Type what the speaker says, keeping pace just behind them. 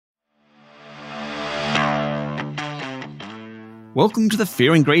Welcome to the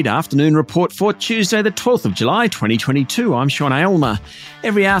Fear and Greed Afternoon Report for Tuesday, the 12th of July, 2022. I'm Sean Aylmer.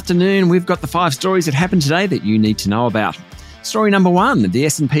 Every afternoon, we've got the 5 stories that happened today that you need to know about. Story number 1, the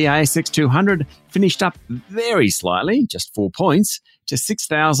S&P ASX 200 finished up very slightly, just 4 points, to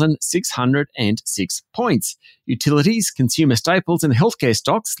 6,606 points. Utilities, consumer staples and healthcare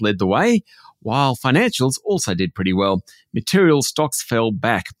stocks led the way, while financials also did pretty well. Material stocks fell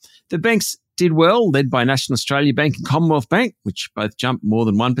back. The banks did well, led by National Australia Bank and Commonwealth Bank, which both jumped more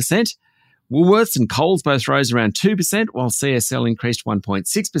than 1%. Woolworths and Coles both rose around 2%, while CSL increased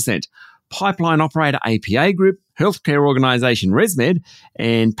 1.6%. Pipeline operator APA Group, healthcare organisation ResMed,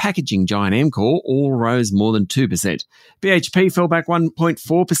 and packaging giant Amcor all rose more than 2%. BHP fell back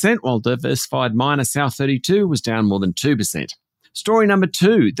 1.4%, while diversified miner South32 was down more than 2%. Story number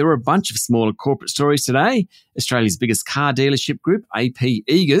 2, there were a bunch of smaller corporate stories today. Australia's biggest car dealership group, AP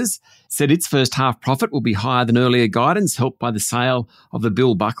Eagers, said its first half profit will be higher than earlier guidance, helped by the sale of the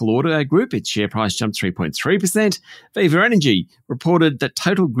Bill Buckle Auto Group. Its share price jumped 3.3%. Viva Energy reported that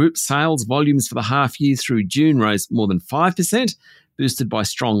total group sales volumes for the half year through June rose more than 5%, boosted by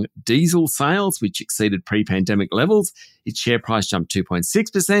strong diesel sales, which exceeded pre-pandemic levels. Its share price jumped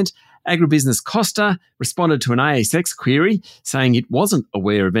 2.6%. Agribusiness Costa responded to an ASX query saying it wasn't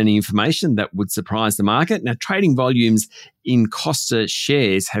aware of any information that would surprise the market. Now, trading volumes in Costa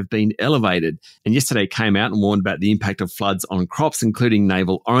shares have been elevated, and yesterday came out and warned about the impact of floods on crops, including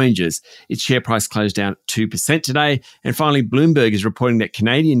navel oranges. Its share price closed down 2% today. And finally, Bloomberg is reporting that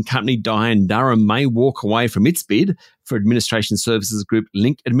Canadian company Dye & Durham may walk away from its bid for administration services group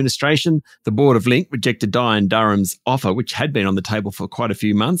Link Administration. The board of Link rejected Dye & Durham's offer, which had been on the table for quite a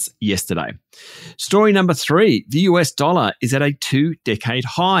few months, yesterday. Story number 3, the US dollar is at a 2-decade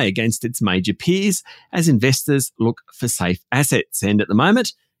high against its major peers as investors look for safe assets. And at the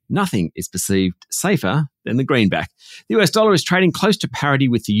moment, nothing is perceived safer than the greenback. The US dollar is trading close to parity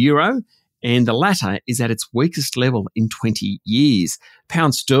with the euro, and the latter is at its weakest level in 20 years.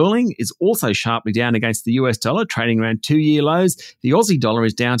 Pound sterling is also sharply down against the US dollar, trading around 2-year lows. The Aussie dollar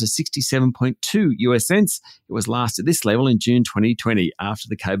is down to 67.2 US cents. It was last at this level in June 2020 after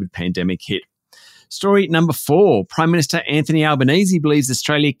the COVID pandemic hit. Story number 4, Prime Minister Anthony Albanese believes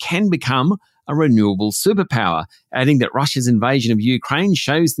Australia can become a renewable superpower, adding that Russia's invasion of Ukraine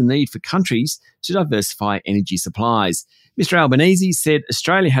shows the need for countries to diversify energy supplies. Mr. Albanese said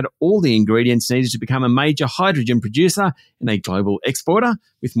Australia had all the ingredients needed to become a major hydrogen producer and a global exporter,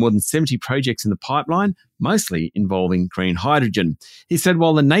 with more than 70 projects in the pipeline, mostly involving green hydrogen. He said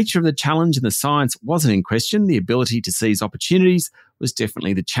while the nature of the challenge and the science wasn't in question, the ability to seize opportunities was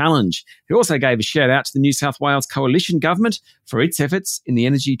definitely the challenge. He also gave a shout out to the New South Wales Coalition Government for its efforts in the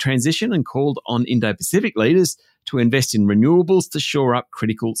energy transition and called on Indo-Pacific leaders to invest in renewables to shore up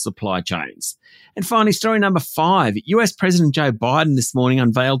critical supply chains. And finally, story number 5, US President Joe Biden this morning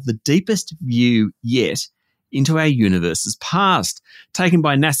unveiled the deepest view yet into our universe's past, taken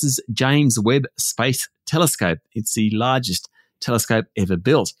by NASA's James Webb Space Telescope. It's the largest telescope ever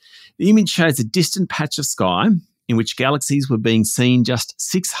built. The image shows a distant patch of sky in which galaxies were being seen just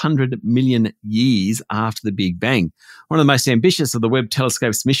 600 million years after the Big Bang. One of the most ambitious of the Webb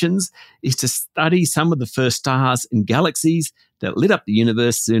Telescope's missions is to study some of the first stars and galaxies that lit up the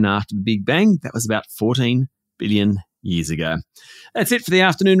universe soon after the Big Bang. That was about 14 billion years ago. That's it for the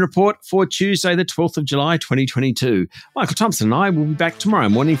afternoon report for Tuesday, the 12th of July, 2022. Michael Thompson and I will be back tomorrow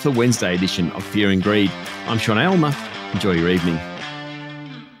morning for the Wednesday edition of Fear and Greed. I'm Sean Aylmer. Enjoy your evening.